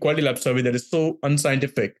Equality Lab survey that is so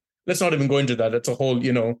unscientific. Let's not even go into that. That's a whole,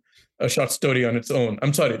 a short story on its own.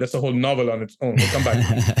 I'm sorry, that's a whole novel on its own. We'll come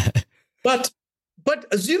back. But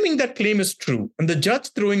assuming that claim is true and the judge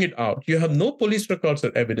throwing it out, you have no police records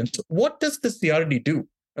or evidence. What does the CRD do?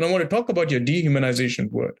 And I want to talk about your dehumanization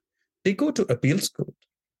word. They go to appeals court.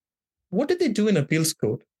 What did they do in appeals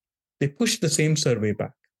court? They push the same survey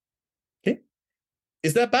back. Okay.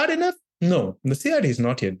 Is that bad enough? No, the CRD is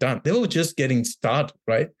not yet done. They were just getting started,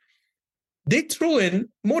 right? They throw in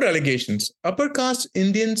more allegations. Upper caste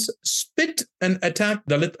Indians spit and attack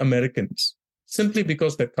Dalit Americans simply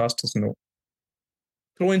because their caste is no.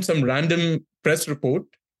 Throw in some random press report,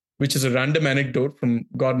 which is a random anecdote from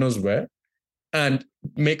God knows where, and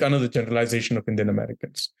make another generalization of Indian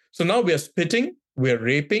Americans. So now we are spitting, we are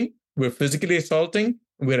raping, we're physically assaulting,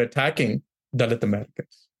 we're attacking Dalit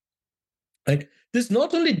Americans. Right? This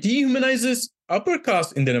not only dehumanizes upper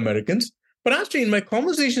caste Indian Americans, but actually in my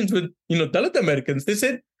conversations with Dalit Americans, they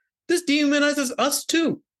said, this dehumanizes us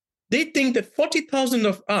too. They think that 40,000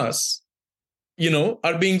 of us,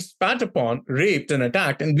 are being spat upon, raped and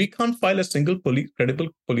attacked, and we can't file a single credible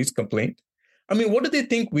police complaint. I mean, what do they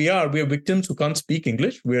think we are? We are victims who can't speak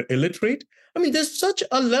English. We are illiterate. I mean, there's such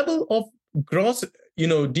a level of gross,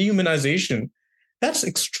 dehumanization. That's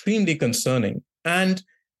extremely concerning. And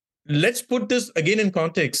let's put this again in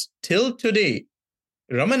context. Till today,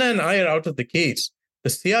 Ramana and Iyer out of the case. The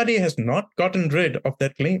CRD has not gotten rid of their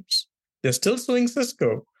claims. They're still suing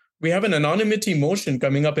Cisco. We have an anonymity motion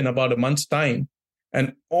coming up in about a month's time.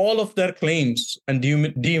 And all of their claims and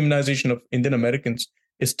dehumanization of Indian Americans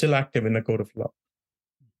is still active in the court of law.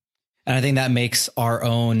 And I think that makes our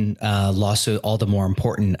own lawsuit all the more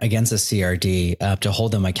important against the CRD to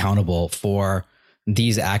hold them accountable for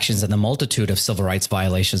these actions and the multitude of civil rights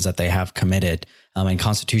violations that they have committed and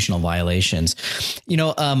constitutional violations.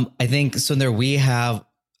 I think, Sundar,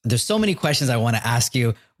 there's so many questions I want to ask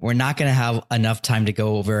you. We're not going to have enough time to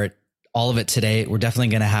go over all of it today. We're definitely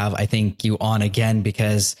going to have, I think, you on again,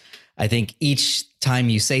 because I think each time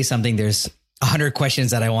you say something, there's 100 questions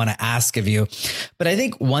that I want to ask of you. But I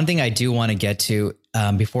think one thing I do want to get to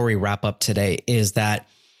before we wrap up today is that,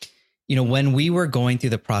 when we were going through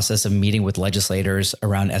the process of meeting with legislators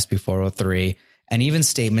around SB 403, and even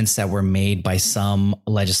statements that were made by some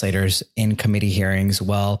legislators in committee hearings,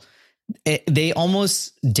 they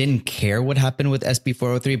almost didn't care what happened with SB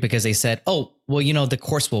 403 because they said, the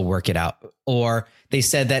courts will work it out. Or they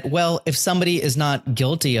said that, if somebody is not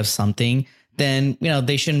guilty of something, then,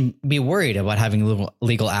 they shouldn't be worried about having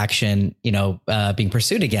legal action, being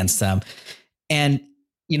pursued against them. And,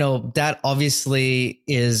 that obviously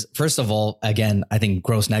is, first of all, again, I think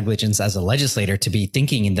gross negligence as a legislator to be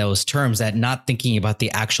thinking in those terms, that not thinking about the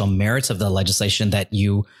actual merits of the legislation that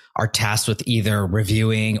you are tasked with either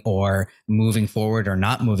reviewing or moving forward or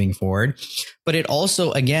not moving forward. But it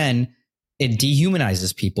also, again, it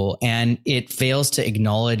dehumanizes people and it fails to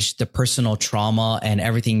acknowledge the personal trauma and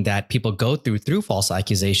everything that people go through false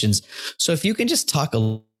accusations. So if you can just talk a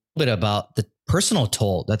little bit about the personal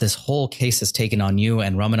toll that this whole case has taken on you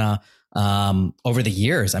and Ramana over the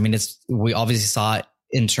years. I mean, we obviously saw it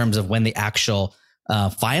in terms of when the actual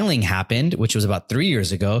filing happened, which was about 3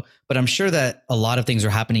 years ago, but I'm sure that a lot of things were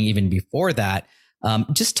happening even before that.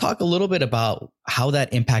 Just talk a little bit about how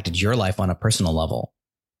that impacted your life on a personal level.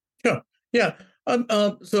 Sure. Yeah.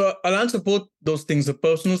 So I'll answer both those things, the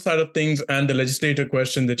personal side of things and the legislator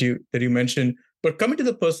question that you mentioned. But coming to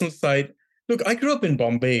the personal side, look, I grew up in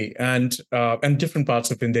Bombay and different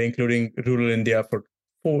parts of India, including rural India, for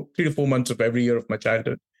 3 to 4 months of every year of my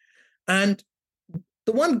childhood. And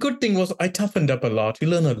the one good thing was I toughened up a lot. You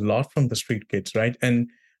learn a lot from the street kids, right? And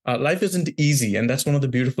life isn't easy, and that's one of the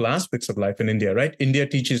beautiful aspects of life in India, right? India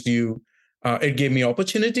teaches you. It gave me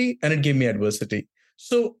opportunity and it gave me adversity.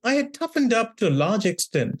 So I had toughened up to a large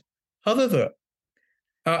extent. However,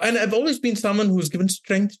 and I've always been someone who's given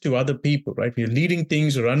strength to other people, right? You're leading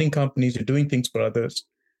things, you're running companies, you're doing things for others.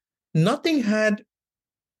 Nothing had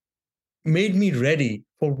made me ready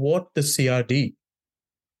for what the CRD,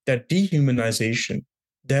 that dehumanization,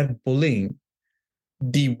 that bullying,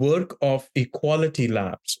 the work of equality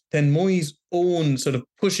labs, then Moi's own sort of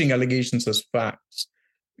pushing allegations as facts.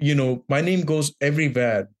 My name goes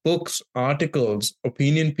everywhere, books, articles,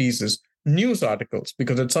 opinion pieces, news articles,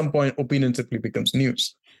 because at some point, opinion simply becomes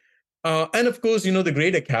news. And of course, the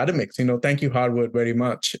great academics, thank you, Harvard, very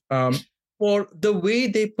much, for the way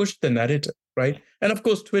they push the narrative, right? And of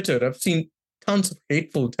course, Twitter, I've seen tons of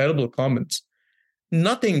hateful, terrible comments.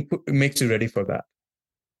 Nothing makes you ready for that.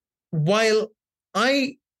 While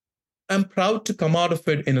I am proud to come out of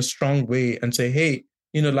it in a strong way and say, hey,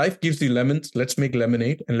 life gives you lemons, let's make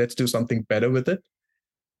lemonade and let's do something better with it.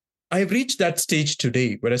 I've reached that stage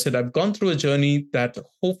today where I said I've gone through a journey that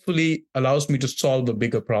hopefully allows me to solve a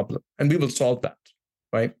bigger problem, and we will solve that,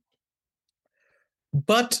 right?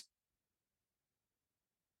 But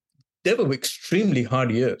they were extremely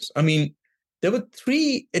hard years. I mean, there were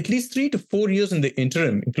at least 3 to 4 years in the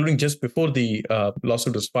interim, including just before the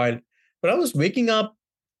lawsuit was filed, but I was waking up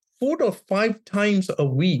 4 or 5 times a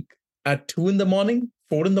week at 2 a.m,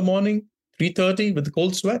 4 a.m, 3:30 with a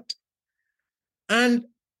cold sweat. And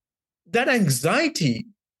that anxiety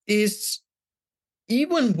is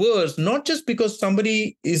even worse, not just because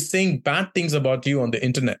somebody is saying bad things about you on the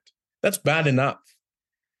internet. That's bad enough.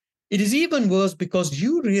 It is even worse because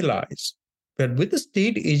you realize that with a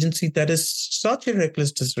state agency that is such a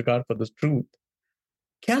reckless disregard for the truth,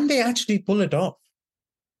 can they actually pull it off?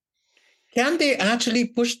 Can they actually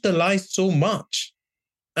push the lies so much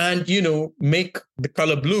and, make the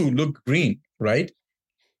color blue look green, right?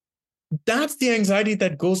 That's the anxiety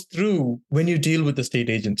that goes through when you deal with the state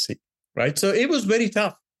agency, right? So it was very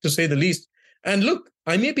tough, to say the least. And look,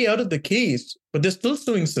 I may be out of the case, but they're still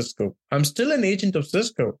suing Cisco. I'm still an agent of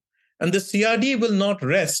Cisco. And the CRD will not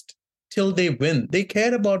rest till they win. They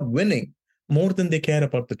care about winning more than they care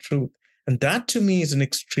about the truth. And that to me is an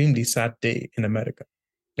extremely sad day in America,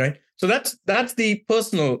 right? So that's the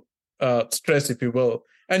personal stress, if you will.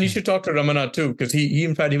 And you should talk to Ramana too, because he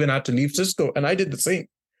in fact even had to leave Cisco. And I did the same.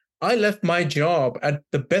 I left my job at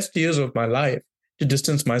the best years of my life to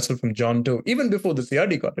distance myself from John Doe, even before the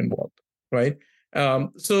CRD got involved, right?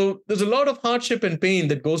 So there's a lot of hardship and pain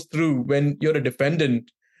that goes through when you're a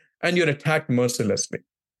defendant and you're attacked mercilessly.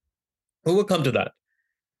 We'll come to that.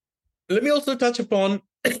 Let me also touch upon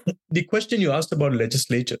the question you asked about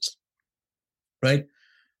legislatures, right?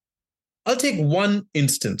 I'll take one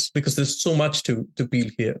instance because there's so much to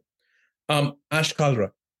peel here. Ash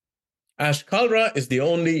Kalra. Ash Kalra is the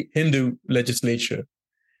only Hindu legislature.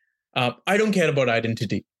 I don't care about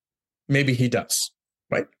identity. Maybe he does,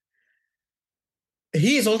 right?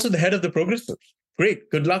 He is also the head of the progressives.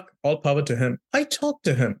 Great, good luck, all power to him. I talk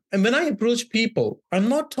to him. And when I approach people, I'm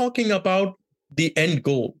not talking about the end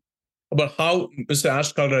goal, about how Mr.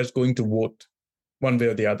 Ash Kalra is going to vote one way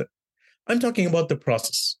or the other. I'm talking about the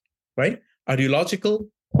process, right? Are you logical?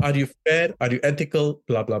 Are you fair? Are you ethical?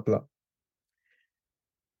 Blah, blah, blah.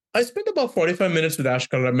 I spent about 45 minutes with Ash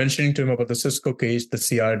Kalra mentioning to him about the Cisco case, the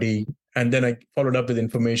CRD, and then I followed up with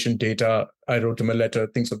information, data. I wrote him a letter,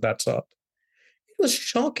 things of that sort. It was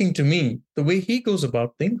shocking to me the way he goes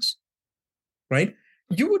about things, right?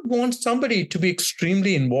 You would want somebody to be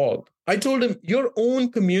extremely involved. I told him, your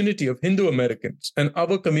own community of Hindu Americans and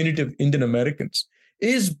our community of Indian Americans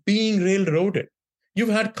is being railroaded. You've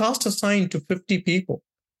had caste assigned to 50 people.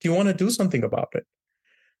 Do you want to do something about it?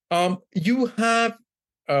 You have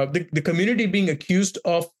the community being accused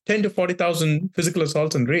of 10 to 40,000 physical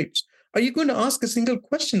assaults and rapes. Are you going to ask a single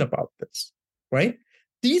question about this, right?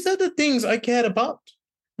 These are the things I care about.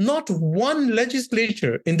 Not one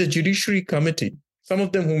legislature in the Judiciary Committee, some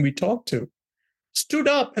of them whom we talked to, stood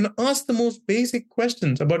up and asked the most basic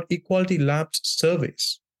questions about Equality Labs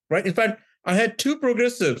surveys, right? In fact, I had two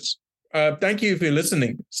progressives, thank you if you're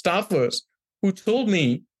listening, staffers, who told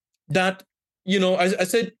me that, I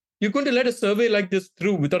said, you're going to let a survey like this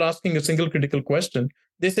through without asking a single critical question.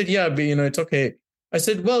 They said, yeah, but, it's okay. I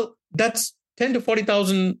said, well, that's 10 to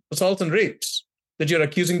 40,000 assaults and rapes. that you're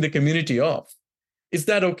accusing the community of. Is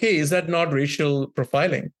that okay? Is that not racial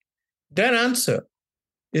profiling? Their answer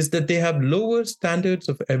is that they have lower standards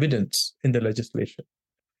of evidence in the legislation.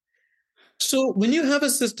 So when you have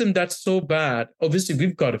a system that's so bad, obviously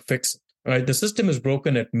we've got to fix it, right? The system is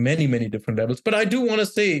broken at many, many different levels. But I do want to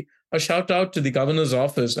say a shout out to the governor's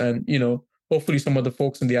office and, hopefully some of the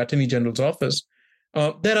folks in the attorney general's office.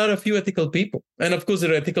 There are a few ethical people. And of course,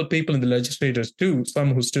 there are ethical people in the legislators too,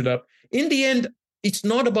 some who stood up. In the end, it's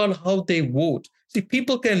not about how they vote. See,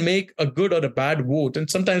 people can make a good or a bad vote. And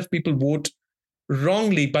sometimes people vote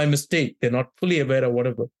wrongly by mistake. They're not fully aware of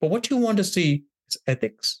whatever. But what you want to see is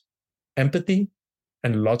ethics, empathy,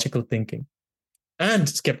 and logical thinking, and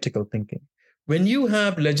skeptical thinking. When you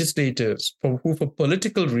have legislators who, for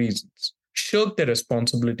political reasons, shirk their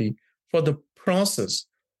responsibility for the process,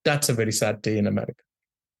 that's a very sad day in America.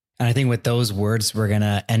 And I think with those words, we're going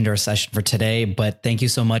to end our session for today. But thank you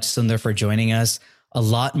so much, Sundar, for joining us. A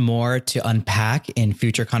lot more to unpack in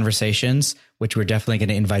future conversations, which we're definitely going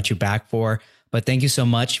to invite you back for. But thank you so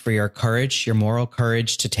much for your courage, your moral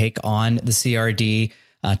courage to take on the CRD,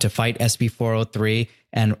 to fight SB 403,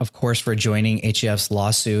 and of course for joining HAF's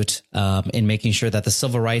lawsuit in making sure that the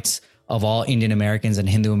civil rights of all Indian Americans and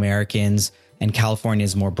Hindu Americans and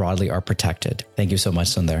Californians more broadly are protected. Thank you so much,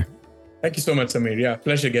 Sundar. Thank you so much, Samir. Yeah,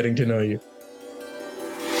 pleasure getting to know you.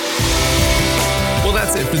 Well,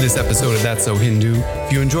 that's it for this episode of That's So Hindu.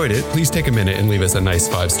 If you enjoyed it, please take a minute and leave us a nice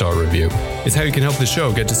 5-star review. It's how you can help the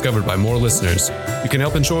show get discovered by more listeners. You can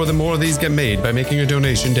help ensure that more of these get made by making a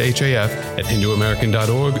donation to HAF at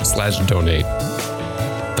hinduamerican.org/donate.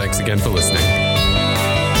 Thanks again for listening.